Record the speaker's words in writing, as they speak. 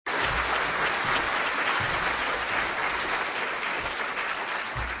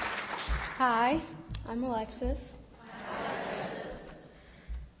Hi, I'm Alexis.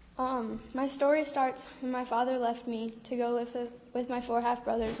 My story starts when my father left me to go live with my 4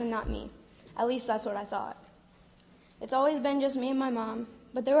 half-brothers and not me. At least that's what I thought. It's always been just me and my mom,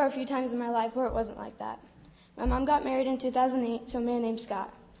 but there were a few times in my life where it wasn't like that. My mom got married in 2008 to a man named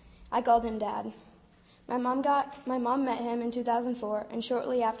Scott. I called him Dad. My mom met him in 2004, and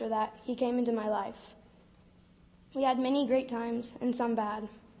shortly after that, he came into my life. We had many great times and some bad.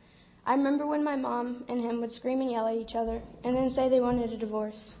 I remember when my mom and him would scream and yell at each other and then say they wanted a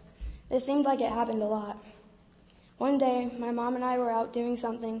divorce. This seemed like it happened a lot. One day, my mom and I were out doing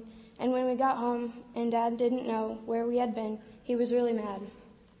something, and when we got home and Dad didn't know where we had been, he was really mad.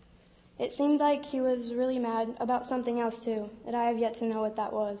 It seemed like he was really mad about something else too, that I have yet to know what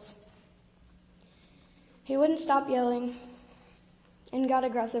that was. He wouldn't stop yelling and got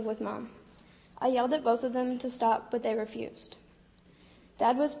aggressive with Mom. I yelled at both of them to stop, but they refused.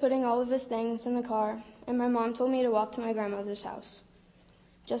 Dad was putting all of his things in the car, and my mom told me to walk to my grandmother's house,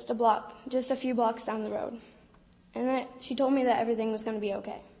 just a few blocks down the road, and that she told me that everything was going to be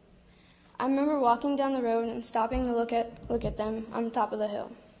okay. I remember walking down the road and stopping to look at them on the top of the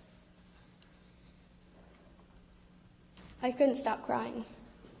hill. I couldn't stop crying.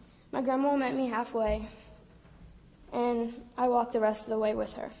 My grandma met me halfway, and I walked the rest of the way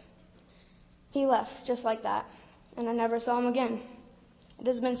with her. He left just like that, and I never saw him again. It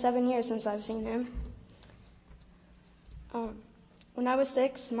has been 7 years since I've seen him. When I was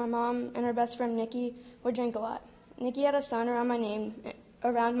 6, my mom and her best friend Nikki would drink a lot. Nikki had a son around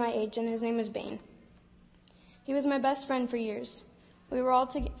my age, and his name was Bane. He was my best friend for years. We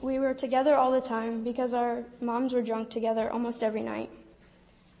were together all the time because our moms were drunk together almost every night,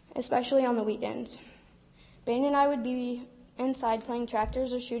 especially on the weekends. Bane and I would be inside playing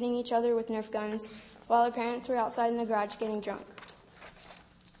tractors or shooting each other with Nerf guns while our parents were outside in the garage getting drunk.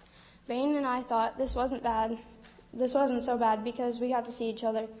 Bane and I thought this wasn't so bad because we got to see each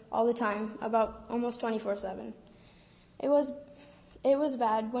other all the time, about almost 24/7. It was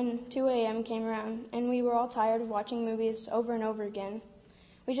bad when 2 a.m. came around and we were all tired of watching movies over and over again.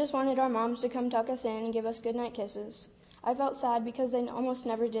 We just wanted our moms to come tuck us in and give us goodnight kisses. I felt sad because they almost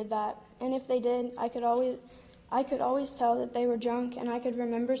never did that, and if they did, I could always tell that they were drunk, and I could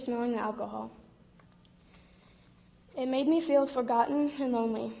remember smelling the alcohol. It made me feel forgotten and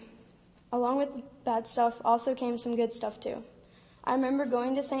lonely. Along with bad stuff also came some good stuff too. I remember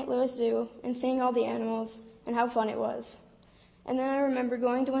going to St. Louis Zoo and seeing all the animals and how fun it was. And then I remember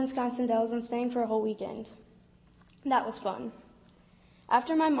going to Wisconsin Dells and staying for a whole weekend. That was fun.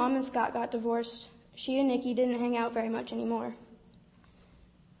 After my mom and Scott got divorced, she and Nikki didn't hang out very much anymore.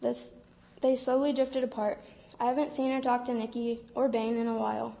 They slowly drifted apart. I haven't seen or talked to Nikki or Bane in a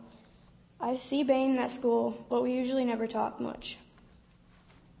while. I see Bane at school, but we usually never talk much.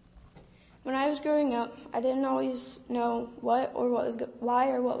 When I was growing up, I didn't always know why or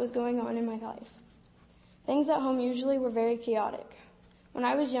what was going on in my life. Things at home usually were very chaotic. When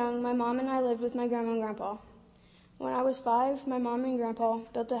I was young, my mom and I lived with my grandma and grandpa. When I was 5, my mom and grandpa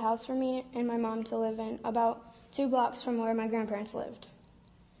built a house for me and my mom to live in about 2 blocks from where my grandparents lived.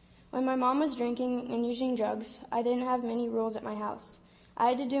 When my mom was drinking and using drugs, I didn't have many rules at my house. I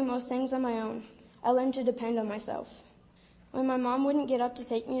had to do most things on my own. I learned to depend on myself. When my mom wouldn't get up to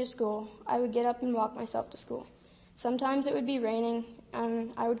take me to school, I would get up and walk myself to school. Sometimes it would be raining,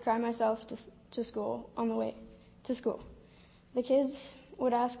 and I would cry myself to school on the way to school. The kids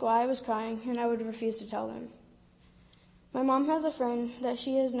would ask why I was crying, and I would refuse to tell them. My mom has a friend that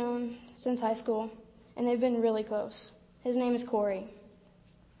she has known since high school, and they've been really close. His name is Corey.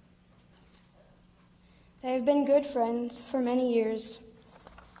 They have been good friends for many years,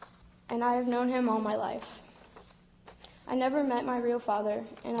 and I have known him all my life. I never met my real father,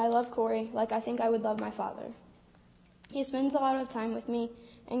 and I love Corey like I think I would love my father. He spends a lot of time with me,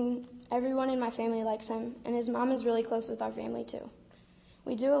 and everyone in my family likes him, and his mom is really close with our family too.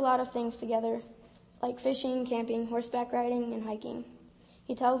 We do a lot of things together, like fishing, camping, horseback riding, and hiking.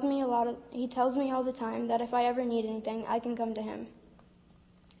 He tells me all the time that if I ever need anything, I can come to him.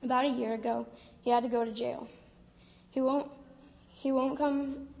 About a year ago, he had to go to jail. He won't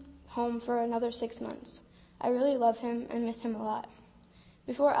come home for another 6 months. I really love him and miss him a lot.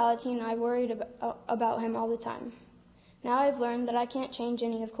 Before Alateen, I worried about him all the time. Now I've learned that I can't change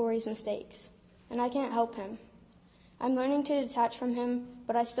any of Corey's mistakes, and I can't help him. I'm learning to detach from him,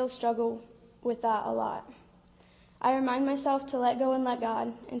 but I still struggle with that a lot. I remind myself to let go and let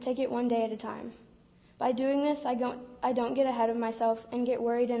God and take it one day at a time. By doing this, I don't get ahead of myself and get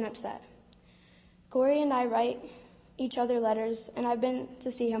worried and upset. Corey and I write each other letters, and I've been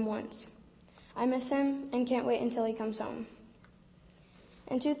to see him once. I miss him and can't wait until he comes home.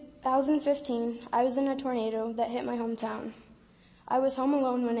 In 2015, I was in a tornado that hit my hometown. I was home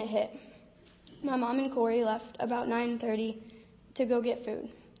alone when it hit. My mom and Corey left about 9:30 to go get food.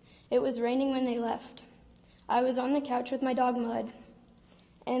 It was raining when they left. I was on the couch with my dog Mud,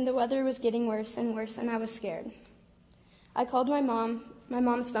 and the weather was getting worse and worse, and I was scared. I called my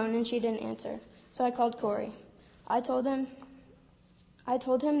mom's phone, and she didn't answer, so I called Corey. I told him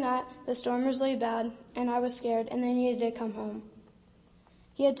that the storm was really bad, and I was scared, and they needed to come home.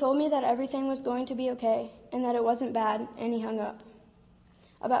 He had told me that everything was going to be okay, and that it wasn't bad, and he hung up.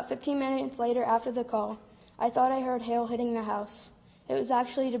 About 15 minutes later after the call, I thought I heard hail hitting the house. It was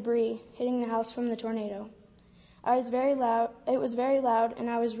actually debris hitting the house from the tornado. It was very loud, and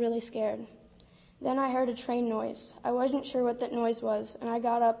I was really scared. Then I heard a train noise. I wasn't sure what that noise was, and I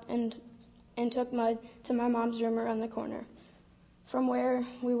got up and took Mud to my mom's room around the corner from where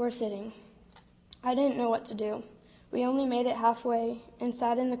we were sitting. I didn't know what to do. We only made it halfway and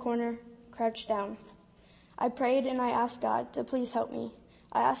sat in the corner, crouched down. I prayed and I asked God to please help me.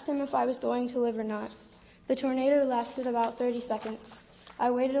 I asked him if I was going to live or not. The tornado lasted about 30 seconds.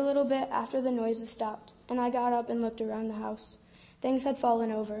 I waited a little bit after the noises stopped, and I got up and looked around the house. Things had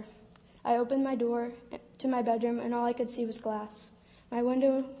fallen over. I opened my door to my bedroom, and all I could see was glass. My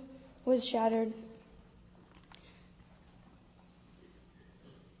window was shattered.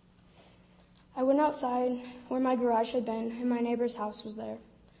 I went outside where my garage had been, and my neighbor's house was there.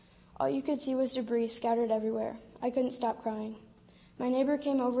 All you could see was debris scattered everywhere. I couldn't stop crying. My neighbor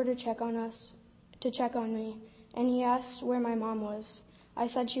came over to check on me, and he asked where my mom was. I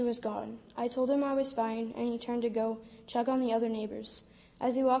said she was gone. I told him I was fine, and he turned to go check on the other neighbors.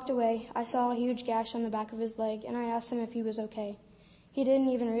 As he walked away, I saw a huge gash on the back of his leg, and I asked him if he was okay. He didn't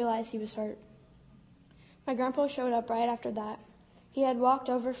even realize he was hurt. My grandpa showed up right after that. He had walked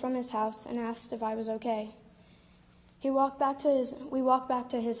over from his house and asked if I was okay. We walked back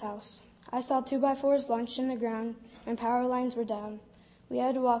to his house. I saw 2x4s launched in the ground, and power lines were down. We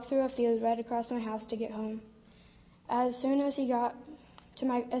had to walk through a field right across my house to get home. As soon as we got to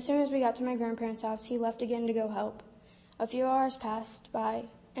my grandparents' house, he left again to go help. A few hours passed by,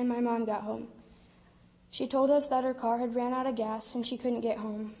 and my mom got home. She told us that her car had ran out of gas and she couldn't get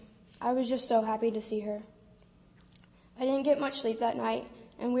home. I was just so happy to see her. I didn't get much sleep that night,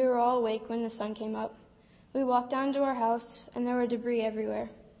 and we were all awake when the sun came up. We walked down to our house, and there were debris everywhere.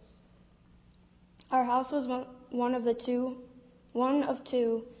 Our house was one out of two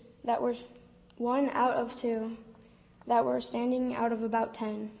that were standing out of about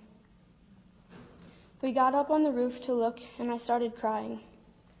 10. We got up on the roof to look, and I started crying.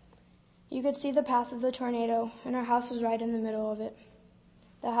 You could see the path of the tornado, and our house was right in the middle of it.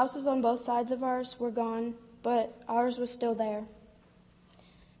 The houses on both sides of ours were gone, but ours was still there.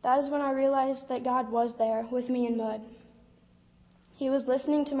 That is when I realized that God was there with me in Mud. He was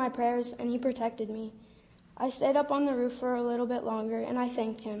listening to my prayers, and he protected me. I stayed up on the roof for a little bit longer, and I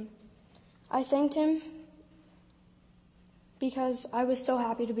thanked him. I thanked him because I was so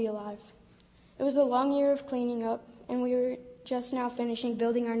happy to be alive. It was a long year of cleaning up, and we were just now finishing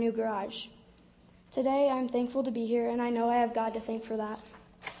building our new garage. Today, I'm thankful to be here, and I know I have God to thank for that.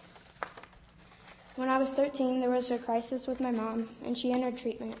 When I was 13, there was a crisis with my mom, and she entered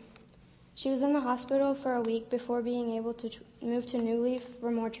treatment. She was in the hospital for a week before being able to move to New Leaf for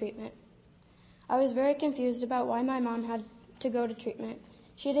more treatment. I was very confused about why my mom had to go to treatment.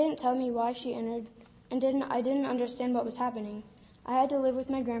 She didn't tell me why she entered, and I didn't understand what was happening. I had to live with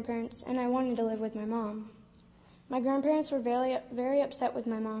my grandparents, and I wanted to live with my mom. My grandparents were very, very upset with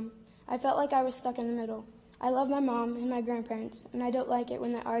my mom. I felt like I was stuck in the middle. I love my mom and my grandparents, and I don't like it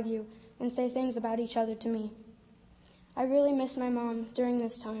when they argue and say things about each other to me. I really miss my mom during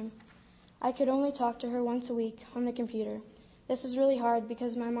this time. I could only talk to her once a week on the computer. This is really hard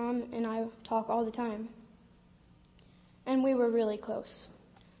because my mom and I talk all the time. And we were really close.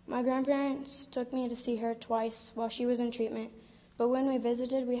 My grandparents took me to see her twice while she was in treatment, but when we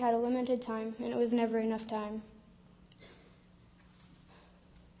visited, we had a limited time, and it was never enough time.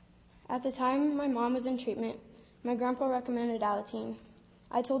 At the time my mom was in treatment, my grandpa recommended Alateen.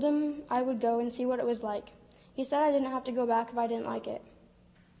 I told him I would go and see what it was like. He said I didn't have to go back if I didn't like it.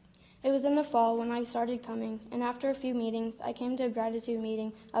 It was in the fall when I started coming, and after a few meetings, I came to a gratitude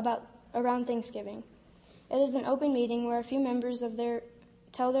meeting around Thanksgiving. It is an open meeting where a few members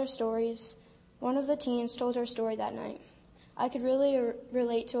tell their stories. One of the teens told her story that night. I could really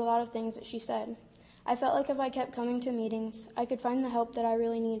relate to a lot of things that she said. I felt like if I kept coming to meetings, I could find the help that I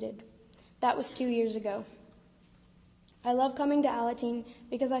really needed. That was 2 years ago. I love coming to Alateen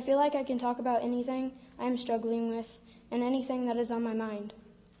because I feel like I can talk about anything I am struggling with and anything that is on my mind.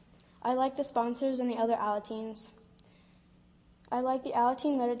 I like the sponsors and the other Alateens. I like the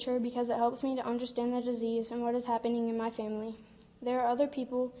Alateen literature because it helps me to understand the disease and what is happening in my family. There are other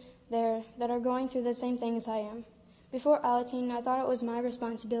people there that are going through the same thing as I am. Before Alateen, I thought it was my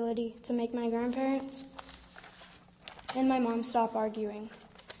responsibility to make my grandparents and my mom stop arguing.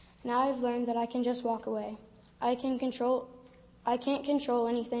 Now I've learned that I can just walk away. I can't control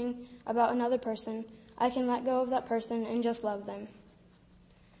anything about another person. I can let go of that person and just love them.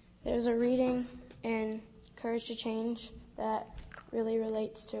 There's a reading in Courage to Change that really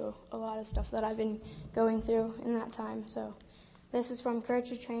relates to a lot of stuff that I've been going through in that time. So this is from Courage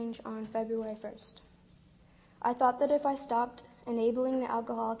to Change on February 1st. I thought that if I stopped enabling the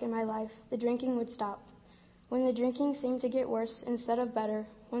alcoholic in my life, the drinking would stop. When the drinking seemed to get worse instead of better,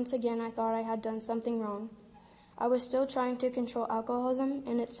 once again I thought I had done something wrong. I was still trying to control alcoholism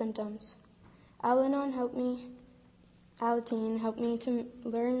and its symptoms. Alateen helped me to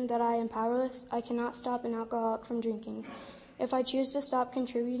learn that I am powerless. I cannot stop an alcoholic from drinking. If I choose to stop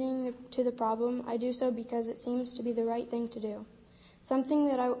contributing to the problem, I do so because it seems to be the right thing to do. Something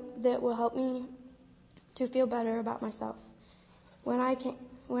that will help me to feel better about myself. When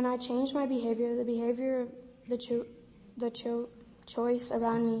I change my behavior, the behavior of the choice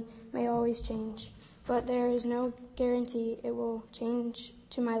around me may always change, but there is no guarantee it will change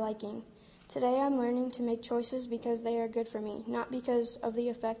to my liking. Today I'm learning to make choices because they are good for me, not because of the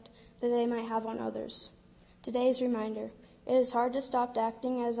effect that they might have on others. Today's reminder: it is hard to stop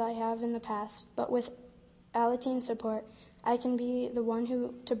acting as I have in the past, but with Alateen's support, I can be the one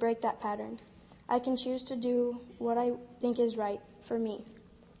to break that pattern. I can choose to do what I think is right for me.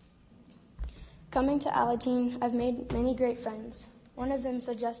 Coming to Alateen, I've made many great friends. One of them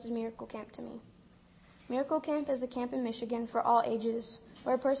suggested Miracle Camp to me. Miracle Camp is a camp in Michigan for all ages,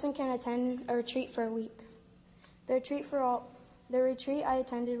 where a person can attend a retreat for a week. The retreat I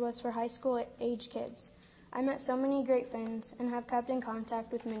attended was for high school age kids. I met so many great friends and have kept in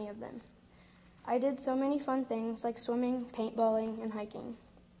contact with many of them. I did so many fun things like swimming, paintballing, and hiking.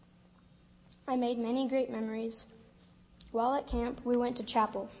 I made many great memories. While at camp, we went to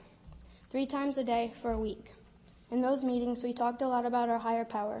chapel 3 times a day for a week. In those meetings, we talked a lot about our higher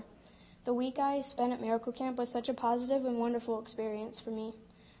power. The week I spent at Miracle Camp was such a positive and wonderful experience for me.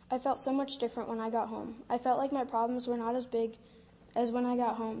 I felt so much different when I got home. I felt like my problems were not as big as when I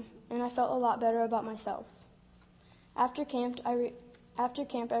got home, and I felt a lot better about myself. After camp, I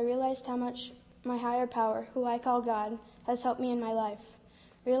realized how much my higher power, who I call God, has helped me in my life.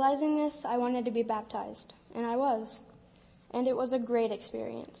 Realizing this, I wanted to be baptized, and I was. And it was a great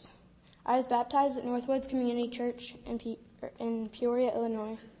experience. I was baptized at Northwoods Community Church in Peoria,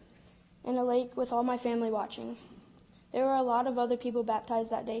 Illinois, in a lake with all my family watching. There were a lot of other people baptized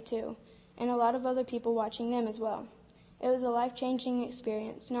that day too, and a lot of other people watching them as well. It was a life-changing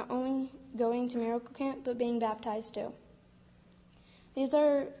experience, not only going to Miracle Camp, but being baptized too. These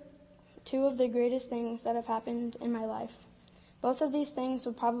are 2 of the greatest things that have happened in my life. Both of these things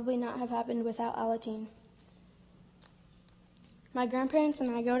would probably not have happened without Alateen. My grandparents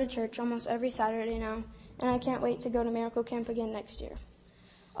and I go to church almost every Saturday now, and I can't wait to go to Miracle Camp again next year.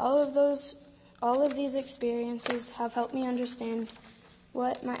 All of these experiences have helped me understand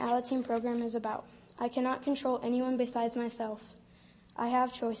what my Alateen program is about. I cannot control anyone besides myself. I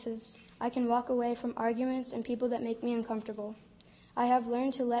have choices. I can walk away from arguments and people that make me uncomfortable. I have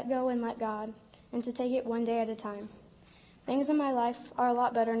learned to let go and let God, and to take it one day at a time. Things in my life are a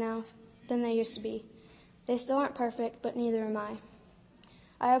lot better now than they used to be. They still aren't perfect, but neither am I.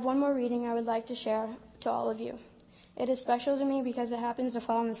 I have one more reading I would like to share to all of you. It is special to me because it happens to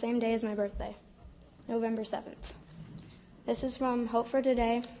fall on the same day as my birthday, November 7th. This is from Hope for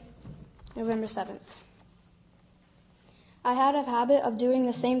Today, November 7th. I had a habit of doing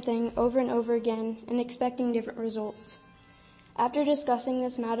the same thing over and over again and expecting different results. After discussing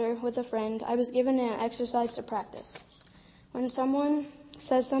this matter with a friend, I was given an exercise to practice. When someone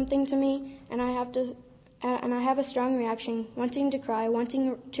says something to me and I have a strong reaction, wanting to cry,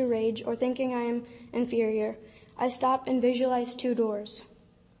 wanting to rage, or thinking I am inferior, I stop and visualize 2 doors.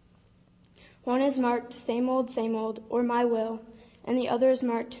 One is marked same old, or my will, and the other is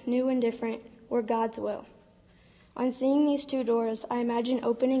marked new and different, or God's will. On seeing these 2 doors, I imagine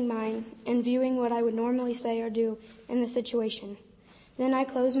opening mine and viewing what I would normally say or do in the situation. Then I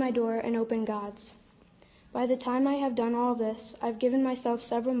close my door and open God's. By the time I have done all this, I've given myself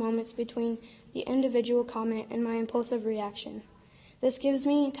several moments between the individual comment and my impulsive reaction. This gives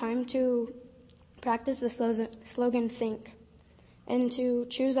me time to practice the slogan think, and to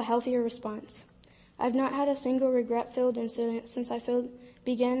choose a healthier response. I've not had a single regret-filled incident since I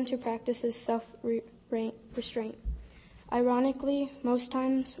began to practice this self-restraint. Ironically, most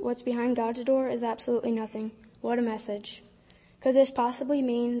times what's behind God's door is absolutely nothing. What a message. Could this possibly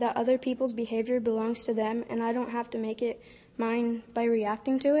mean that other people's behavior belongs to them and I don't have to make it mine by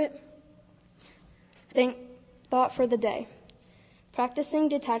reacting to it? Thought for the day. Practicing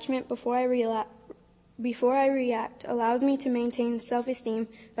detachment before I react allows me to maintain self-esteem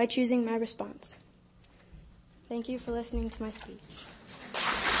by choosing my response. Thank you for listening to my speech.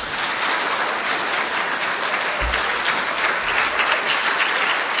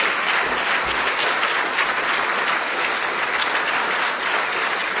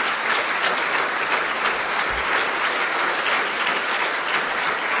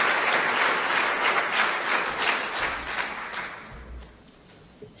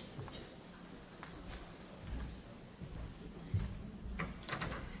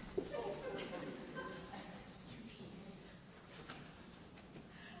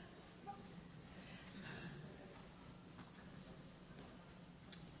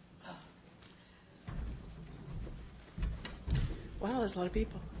 Wow, there's a lot of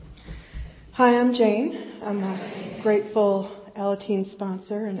people. Hi, I'm Jane. I'm a grateful Alateen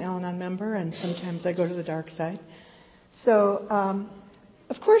sponsor and Al-Anon member, and sometimes I go to the dark side. So,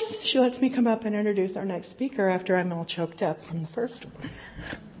 of course, she lets me come up and introduce our next speaker after I'm all choked up from the first one.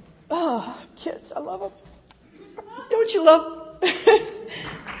 Oh, kids, I love them. Don't you love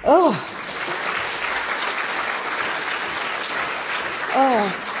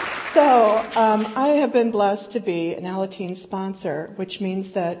So I have been blessed to be an Alateen sponsor, which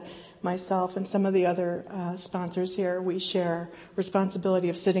means that myself and some of the other sponsors here, we share responsibility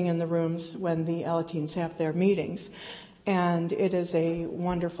of sitting in the rooms when the Alateens have their meetings. And it is a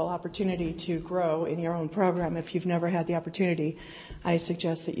wonderful opportunity to grow in your own program. If you've never had the opportunity, I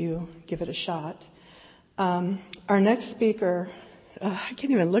suggest that you give it a shot. Our next speaker, I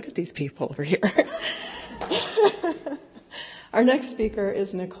can't even look at these people over here. Our next speaker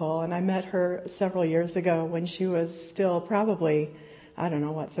is Nicole, and I met her several years ago when she was still probably,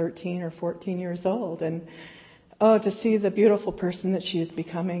 13 or 14 years old. And to see the beautiful person that she is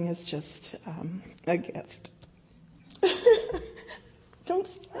becoming is just a gift. I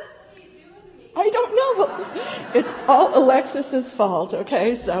don't know. It's all Alexis's fault,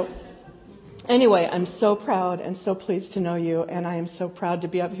 okay? So anyway, I'm so proud and so pleased to know you, and I am so proud to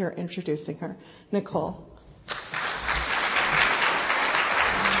be up here introducing her. Nicole.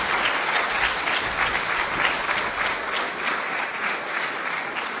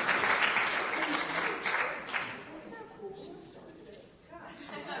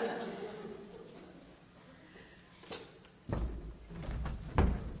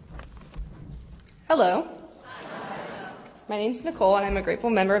 Hello. My name's Nicole, and I'm a grateful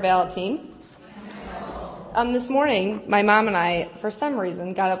member of Alateen. This morning, my mom and I, for some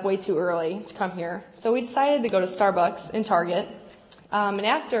reason, got up way too early to come here. So we decided to go to Starbucks and Target. And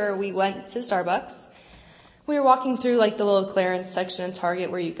after we went to Starbucks, we were walking through the little clearance section in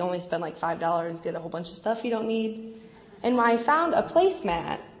Target where you can only spend $5 and get a whole bunch of stuff you don't need. And I found a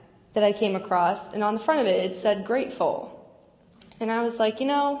placemat that I came across, and on the front of it said grateful. And I was like,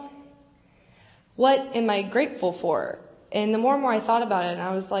 what am I grateful for? And the more and more I thought about it,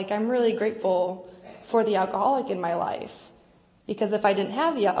 I was like, I'm really grateful for the alcoholic in my life. Because if I didn't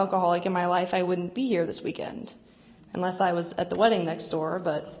have the alcoholic in my life, I wouldn't be here this weekend. Unless I was at the wedding next door,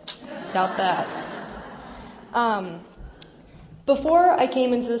 but doubt that. Before I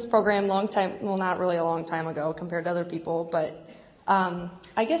came into this program not really a long time ago compared to other people, but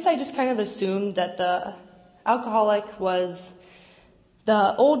I guess I just kind of assumed that the alcoholic was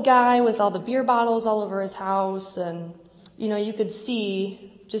the old guy with all the beer bottles all over his house, and, you could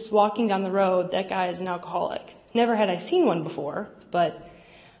see just walking down the road, that guy is an alcoholic. Never had I seen one before, but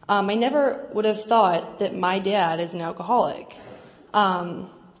I never would have thought that my dad is an alcoholic. I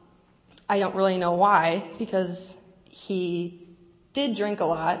don't really know why, because he did drink a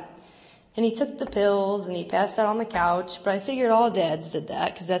lot, and he took the pills, and he passed out on the couch, but I figured all dads did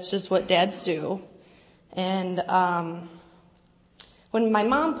that, because that's just what dads do. And when my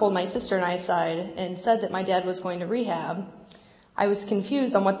mom pulled my sister and I aside and said that my dad was going to rehab, I was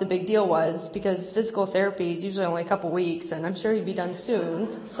confused on what the big deal was, because physical therapy is usually only a couple weeks, and I'm sure he'd be done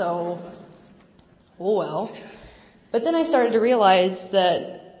soon, so, oh well. But then I started to realize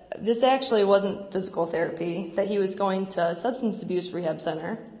that this actually wasn't physical therapy, that he was going to a substance abuse rehab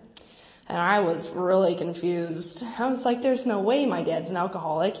center, and I was really confused. I was like, there's no way my dad's an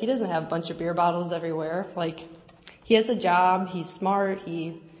alcoholic. He doesn't have a bunch of beer bottles everywhere. He has a job, he's smart,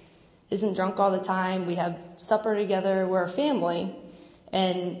 he isn't drunk all the time, we have supper together, we're a family,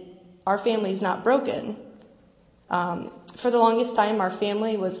 and our family's not broken. For the longest time, our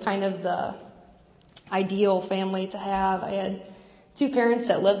family was kind of the ideal family to have. I had two parents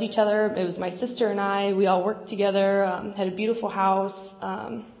that loved each other. It was my sister and I. We all worked together, had a beautiful house.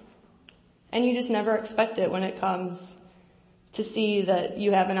 And you just never expect it when it comes to see that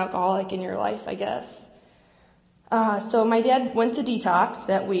you have an alcoholic in your life, I guess. So my dad went to detox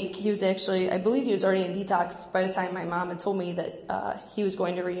that week. He was actually, I believe he was already in detox by the time my mom had told me that he was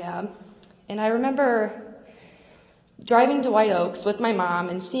going to rehab. And I remember driving to White Oaks with my mom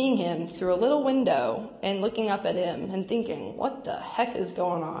and seeing him through a little window and looking up at him and thinking, what the heck is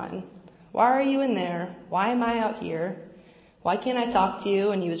going on? Why are you in there? Why am I out here? Why can't I talk to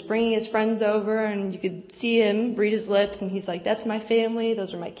you? And he was bringing his friends over, and you could see him read his lips, and he's like, that's my family,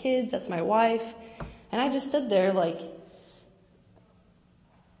 those are my kids, that's my wife. And I just stood there like,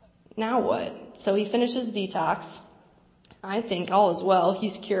 now what? So he finishes detox. I think all is well.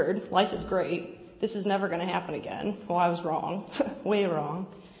 He's cured. Life is great. This is never going to happen again. Well, I was wrong. Way wrong.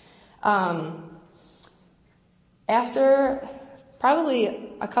 After probably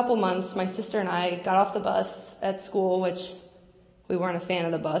a couple months, my sister and I got off the bus at school, which we weren't a fan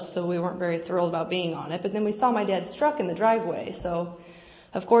of the bus, so we weren't very thrilled about being on it. But then we saw my dad's truck in the driveway. So,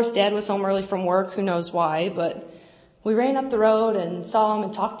 of course, Dad was home early from work. Who knows why? But we ran up the road and saw him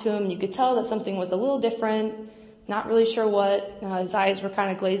and talked to him. And you could tell that something was a little different. Not really sure what. His eyes were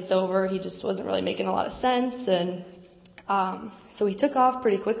kind of glazed over. He just wasn't really making a lot of sense. And so he took off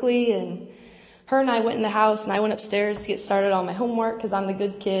pretty quickly. And her and I went in the house, and I went upstairs to get started on my homework because I'm the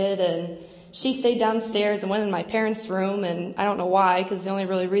good kid. And she stayed downstairs and went in my parents' room. And I don't know why, because the only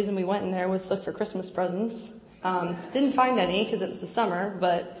really reason we went in there was to look for Christmas presents. Didn't find any because it was the summer.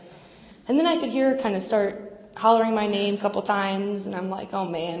 And then I could hear her kind of start hollering my name a couple times, and I'm like, oh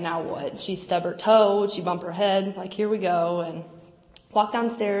man, now what? She stubbed her toe, she bumped her head, like here we go, and walk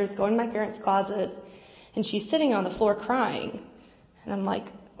downstairs, go in my parents' closet, and she's sitting on the floor crying. And I'm like,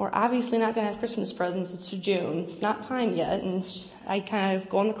 we're obviously not going to have Christmas presents, it's June, it's not time yet. And I kind of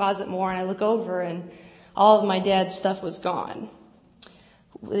go in the closet more, and I look over, and all of my dad's stuff was gone.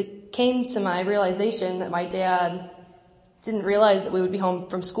 It came to my realization that my dad didn't realize that we would be home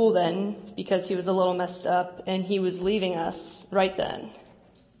from school then because he was a little messed up and he was leaving us right then.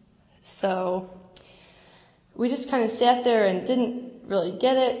 So we just kind of sat there and didn't really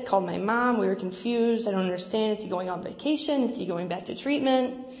get it, called my mom. We were confused. I don't understand. Is he going on vacation? Is he going back to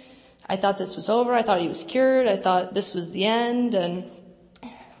treatment? I thought this was over. I thought he was cured. I thought this was the end. And,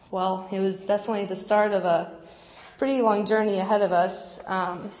 well, it was definitely the start of a pretty long journey ahead of us.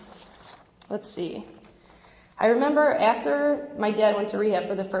 Let's see. I remember after my dad went to rehab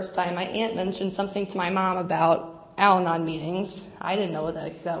for the first time, my aunt mentioned something to my mom about Al-Anon meetings. I didn't know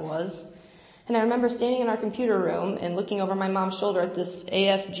what that was. And I remember standing in our computer room and looking over my mom's shoulder at this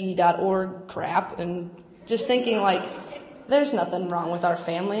AFG.org crap and just thinking, like, there's nothing wrong with our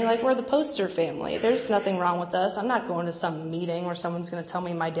family. Like, we're the poster family. There's nothing wrong with us. I'm not going to some meeting where someone's going to tell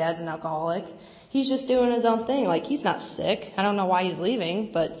me my dad's an alcoholic. He's just doing his own thing. Like, he's not sick. I don't know why he's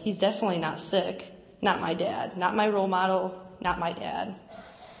leaving, but he's definitely not sick. Not my dad. Not my role model. Not my dad.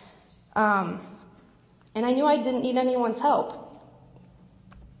 And I knew I didn't need anyone's help.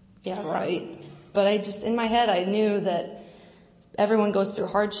 Yeah, right. But in my head, I knew that everyone goes through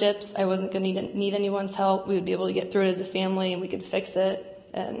hardships. I wasn't going to need anyone's help. We would be able to get through it as a family, and we could fix it.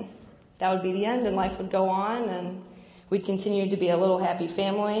 And that would be the end, and life would go on, and we'd continue to be a little happy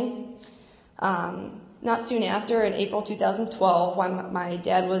family. Not soon after, in April 2012, when my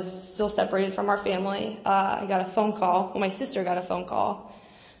dad was still separated from our family, I got a phone call. Well, my sister got a phone call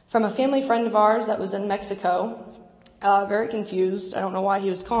from a family friend of ours that was in Mexico. Very confused. I don't know why he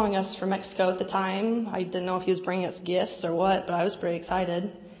was calling us from Mexico at the time. I didn't know if he was bringing us gifts or what, but I was pretty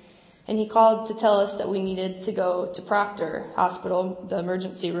excited. And he called to tell us that we needed to go to Proctor Hospital, the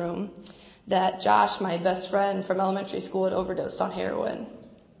emergency room, that Josh, my best friend from elementary school, had overdosed on heroin.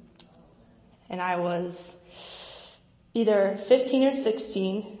 And I was either 15 or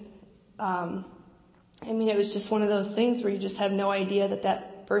 16. It was just one of those things where you just have no idea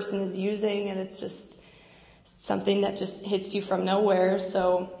that person is using, and it's just something that just hits you from nowhere.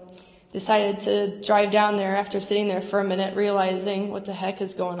 So decided to drive down there after sitting there for a minute, realizing what the heck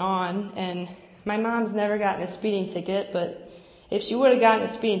is going on. And my mom's never gotten a speeding ticket, but if she would have gotten a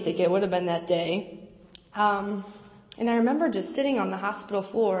speeding ticket, it would have been that day. And I remember just sitting on the hospital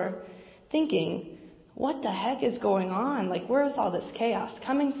floor thinking, what the heck is going on? Like, where is all this chaos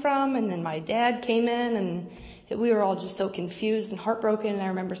coming from? And then my dad came in, and we were all just so confused and heartbroken. And I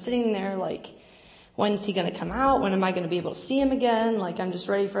remember sitting there like, when's he going to come out? When am I going to be able to see him again? Like, I'm just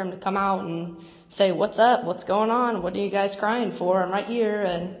ready for him to come out and say, what's up? What's going on? What are you guys crying for? I'm right here.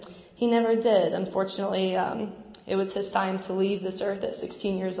 And he never did. Unfortunately, it was his time to leave this earth at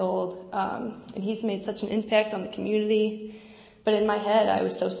 16 years old. And he's made such an impact on the community. But in my head, I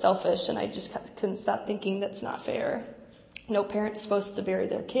was so selfish, and I just couldn't stop thinking that's not fair. No parent's supposed to bury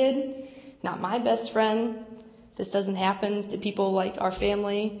their kid, not my best friend. This doesn't happen to people like our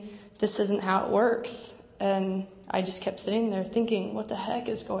family. This isn't how it works. And I just kept sitting there thinking, what the heck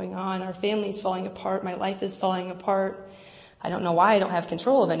is going on? Our family's falling apart. My life is falling apart. I don't know why I don't have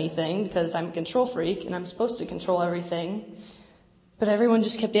control of anything, because I'm a control freak and I'm supposed to control everything. But everyone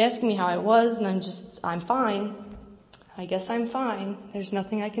just kept asking me how I was, and I'm fine. I guess I'm fine. There's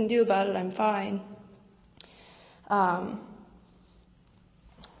nothing I can do about it. I'm fine.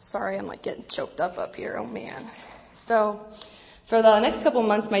 Sorry, I'm like getting choked up here. Oh man. So for the next couple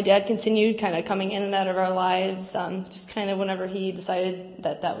months, my dad continued kind of coming in and out of our lives, just kind of whenever he decided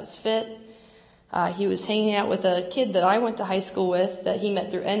that was fit. He was hanging out with a kid that I went to high school with that he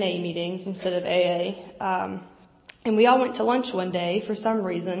met through NA meetings instead of AA. And we all went to lunch one day for some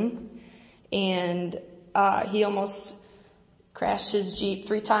reason, and he almost crashed his Jeep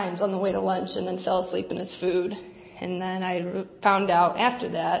 3 times on the way to lunch and then fell asleep in his food. And then I found out after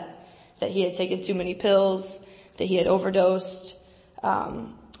that he had taken too many pills, that he had overdosed.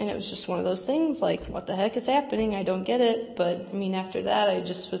 And it was just one of those things, like, what the heck is happening? I don't get it. But, after that, I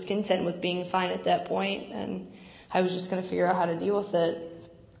just was content with being fine at that point, and I was just going to figure out how to deal with it.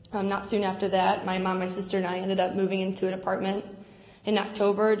 Not soon after that, my mom, my sister, and I ended up moving into an apartment in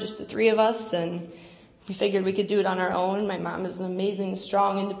October, just the 3 of us, and we figured we could do it on our own. My mom is an amazing,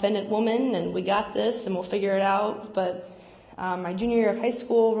 strong, independent woman, and we got this, and we'll figure it out. But my junior year of high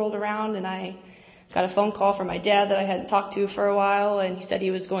school rolled around, and I got a phone call from my dad that I hadn't talked to for a while, and he said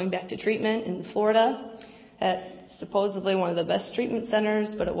he was going back to treatment in Florida at supposedly one of the best treatment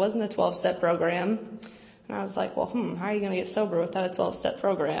centers, but it wasn't a 12-step program. And I was like, well, how are you going to get sober without a 12-step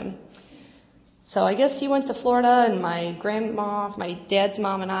program? So I guess he went to Florida, and my grandma, my dad's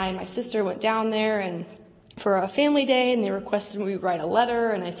mom, and I and my sister went down there and for a family day, and they requested we write a letter,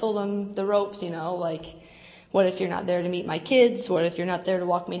 and I told them the ropes, like, what if you're not there to meet my kids? What if you're not there to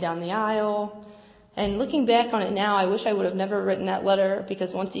walk me down the aisle? And looking back on it now, I wish I would have never written that letter,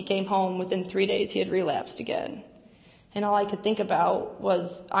 because once he came home, within 3 days, he had relapsed again. And all I could think about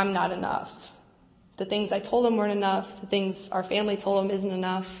was, I'm not enough. The things I told him weren't enough. The things our family told him isn't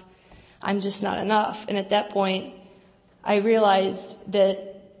enough. I'm just not enough. And at that point, I realized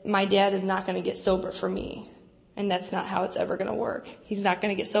that my dad is not going to get sober for me. And that's not how it's ever going to work. He's not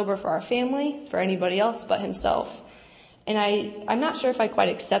going to get sober for our family, for anybody else but himself. And I'm not sure if I quite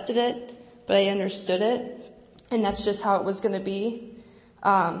accepted it, but I understood it. And that's just how it was going to be.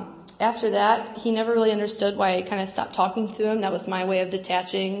 After that, he never really understood why I kind of stopped talking to him. That was my way of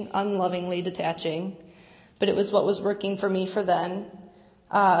detaching, unlovingly detaching. But it was what was working for me for then.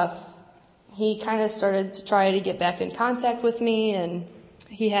 He kind of started to try to get back in contact with me, and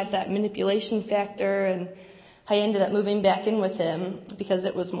he had that manipulation factor, and I ended up moving back in with him because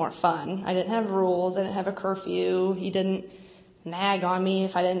it was more fun. I didn't have rules. I didn't have a curfew. He didn't nag on me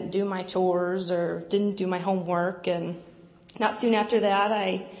if I didn't do my chores or didn't do my homework. And not soon after that,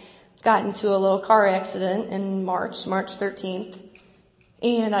 I got into a little car accident in March 13th,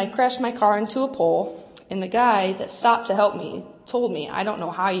 and I crashed my car into a pole, and the guy that stopped to help me told me, I don't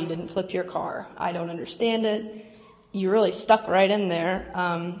know how you didn't flip your car. I don't understand it. You really stuck right in there.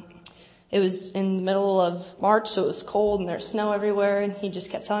 It was in the middle of March, so it was cold and there's snow everywhere, and he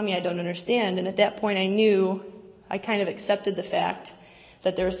just kept telling me I don't understand. And at that point I kind of accepted the fact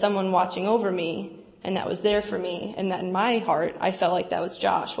that there was someone watching over me, and that was there for me, and that in my heart, I felt like that was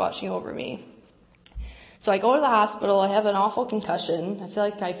Josh watching over me. So I go to the hospital. I have an awful concussion. I feel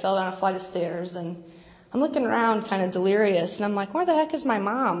like I fell down a flight of stairs, and I'm looking around kind of delirious, and I'm like, where the heck is my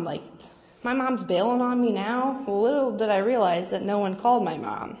mom? Like, my mom's bailing on me now? Well, little did I realize that no one called my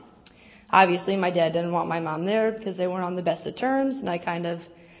mom. Obviously, my dad didn't want my mom there because they weren't on the best of terms, and I kind of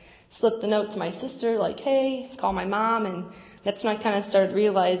slipped a note to my sister, like, hey, call my mom, and that's when I kind of started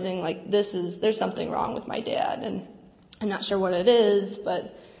realizing, like, there's something wrong with my dad, and I'm not sure what it is,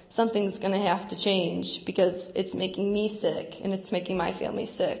 but something's going to have to change because it's making me sick, and it's making my family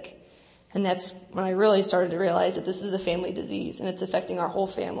sick. And that's when I really started to realize that this is a family disease, and it's affecting our whole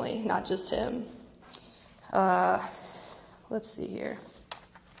family, not just him. Let's see here.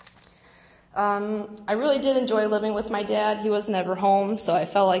 I really did enjoy living with my dad. He was never home, so I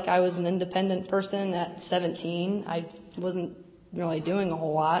felt like I was an independent person at 17. I wasn't really doing a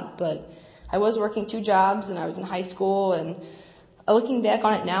whole lot, but I was working 2 jobs, and I was in high school, and looking back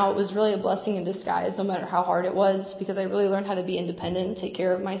on it now, it was really a blessing in disguise, no matter how hard it was, because I really learned how to be independent and take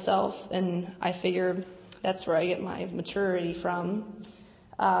care of myself, and I figured that's where I get my maturity from.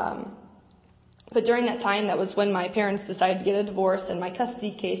 But during that time, that was when my parents decided to get a divorce, and my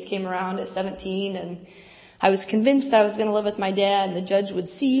custody case came around at 17, and I was convinced I was going to live with my dad, and the judge would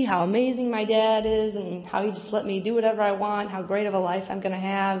see how amazing my dad is and how he just let me do whatever I want, how great of a life I'm going to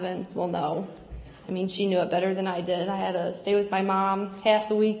have, and, well, no. I mean, she knew it better than I did. I had to stay with my mom half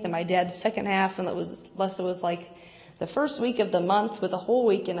the week, then my dad the second half, and it was like the first week of the month with a whole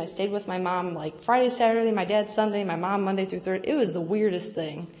week, and I stayed with my mom like Friday, Saturday, my dad Sunday, my mom Monday through Thursday. It was the weirdest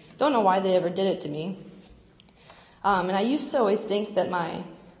thing. Don't know why they ever did it to me. And I used to always think that my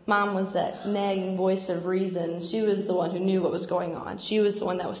mom was that nagging voice of reason. She was the one who knew what was going on. She was the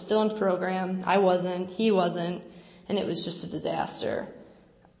one that was still in program. I wasn't. He wasn't. And it was just a disaster.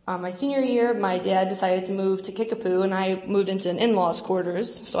 My senior year, my dad decided to move to Kickapoo, and I moved into an in-laws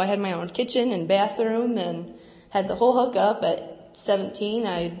quarters. So I had my own kitchen and bathroom and had the whole hookup at 17.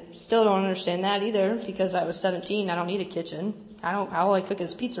 I still don't understand that either, because I was 17. I don't need a kitchen. All I cook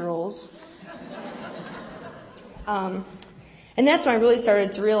is pizza rolls. And that's when I really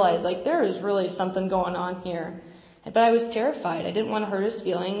started to realize, like, there is really something going on here. But I was terrified. I didn't want to hurt his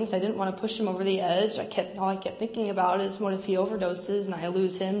feelings. I didn't want to push him over the edge. All I kept thinking about is, what if he overdoses and I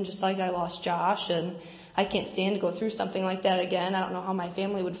lose him just like I lost Josh? And I can't stand to go through something like that again. I don't know how my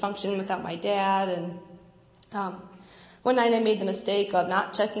family would function without my dad. And one night I made the mistake of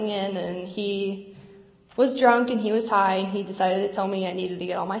not checking in, and he was drunk and he was high, and he decided to tell me I needed to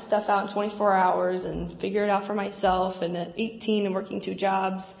get all my stuff out in 24 hours and figure it out for myself. And at 18 and working 2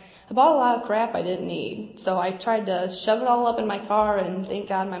 jobs, I bought a lot of crap I didn't need. So I tried to shove it all up in my car, and thank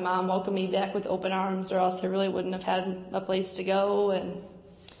God my mom welcomed me back with open arms, or else I really wouldn't have had a place to go. And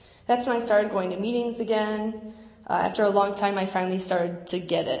that's when I started going to meetings again. After a long time, I finally started to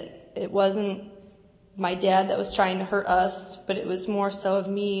get it. It wasn't my dad that was trying to hurt us, but it was more so of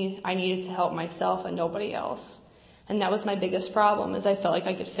me. I needed to help myself and nobody else. And that was my biggest problem, is I felt like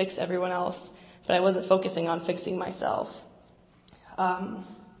I could fix everyone else, but I wasn't focusing on fixing myself.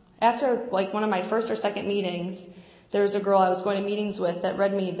 After like one of my first or second meetings, there was a girl I was going to meetings with that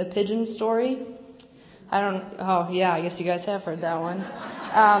read me the pigeon story. I guess you guys have heard that one.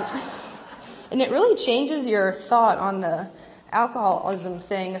 And it really changes your thought on the alcoholism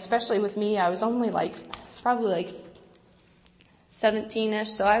thing, especially with me. I was only probably 17-ish,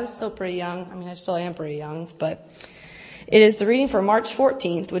 so I was still pretty young. I mean, I still am pretty young, but it is the reading for March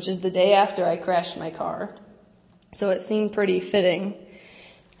 14th, which is the day after I crashed my car. So it seemed pretty fitting.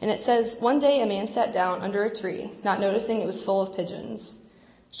 And it says, "One day a man sat down under a tree, not noticing it was full of pigeons.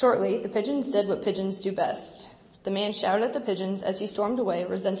 Shortly, the pigeons did what pigeons do best. The man shouted at the pigeons as he stormed away,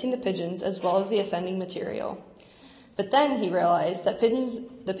 resenting the pigeons as well as the offending material. But then he realized that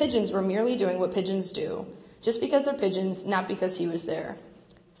the pigeons were merely doing what pigeons do, just because they're pigeons, not because he was there.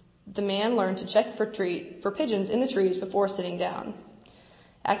 The man learned to check for pigeons in the trees before sitting down.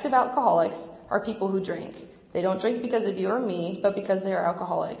 Active alcoholics are people who drink. They don't drink because of you or me, but because they are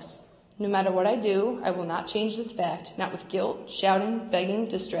alcoholics. No matter what I do, I will not change this fact, not with guilt, shouting, begging,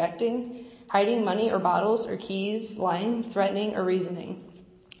 distracting, hiding money or bottles or keys, lying, threatening, or reasoning.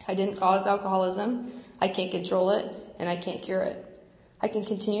 I didn't cause alcoholism. I can't control it, and I can't cure it. I can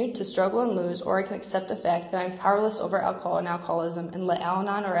continue to struggle and lose, or I can accept the fact that I'm powerless over alcohol and alcoholism and let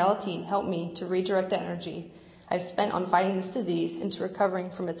Al-Anon or Alateen help me to redirect the energy I've spent on fighting this disease into recovering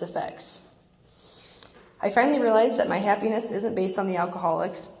from its effects. I finally realized that my happiness isn't based on the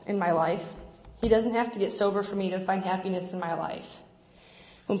alcoholics in my life. He doesn't have to get sober for me to find happiness in my life.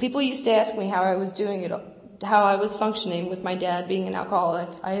 When people used to ask me how I was doing it, how I was functioning with my dad being an alcoholic,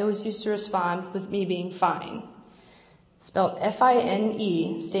 I always used to respond with me being fine. Spelled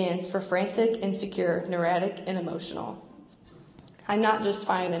F-I-N-E stands for frantic, insecure, neurotic, and emotional. I'm not just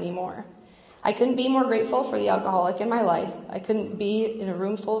fine anymore. I couldn't be more grateful for the alcoholic in my life. I couldn't be in a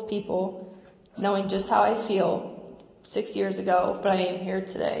room full of people knowing just how I feel 6 years ago, but I am here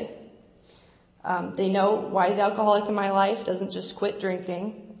today. They know why the alcoholic in my life doesn't just quit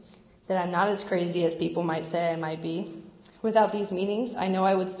drinking, that I'm not as crazy as people might say I might be. Without these meetings, I know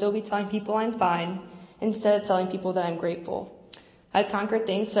I would still be telling people I'm fine instead of telling people that I'm grateful. I've conquered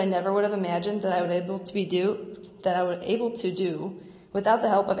things that I never would have imagined that I would able to do without the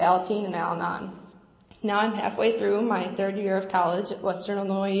help of Alateen and Al-Anon. Now I'm halfway through my 3rd year of college at Western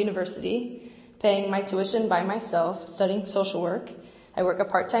Illinois University, paying my tuition by myself, studying social work. I work a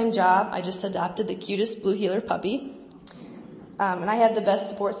part-time job. I just adopted the cutest blue heeler puppy. And I have the best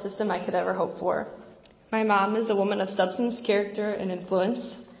support system I could ever hope for. My mom is a woman of substance, character, and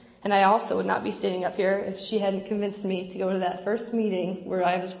influence. And I also would not be standing up here if she hadn't convinced me to go to that first meeting where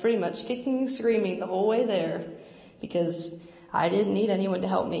I was pretty much kicking and screaming the whole way there because I didn't need anyone to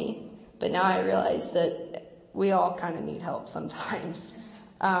help me. But now I realize that we all kind of need help sometimes.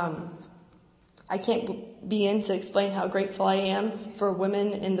 I can't begin to explain how grateful I am for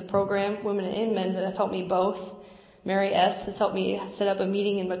women in the program, women and men that have helped me both. Mary S. has helped me set up a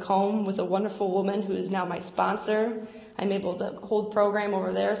meeting in Macomb with a wonderful woman who is now my sponsor. I'm able to hold program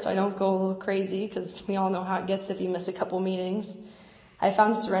over there so I don't go a little crazy, because we all know how it gets if you miss a couple meetings. I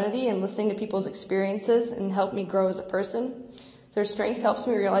found serenity in listening to people's experiences and helped me grow as a person. Their strength helps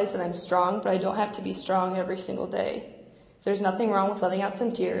me realize that I'm strong, but I don't have to be strong every single day. There's nothing wrong with letting out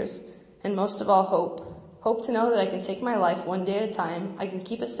some tears, and most of all, hope. Hope to know that I can take my life one day at a time, I can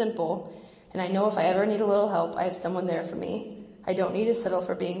keep it simple, and I know if I ever need a little help, I have someone there for me. I don't need to settle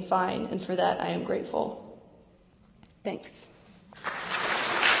for being fine, and for that I am grateful. Thanks.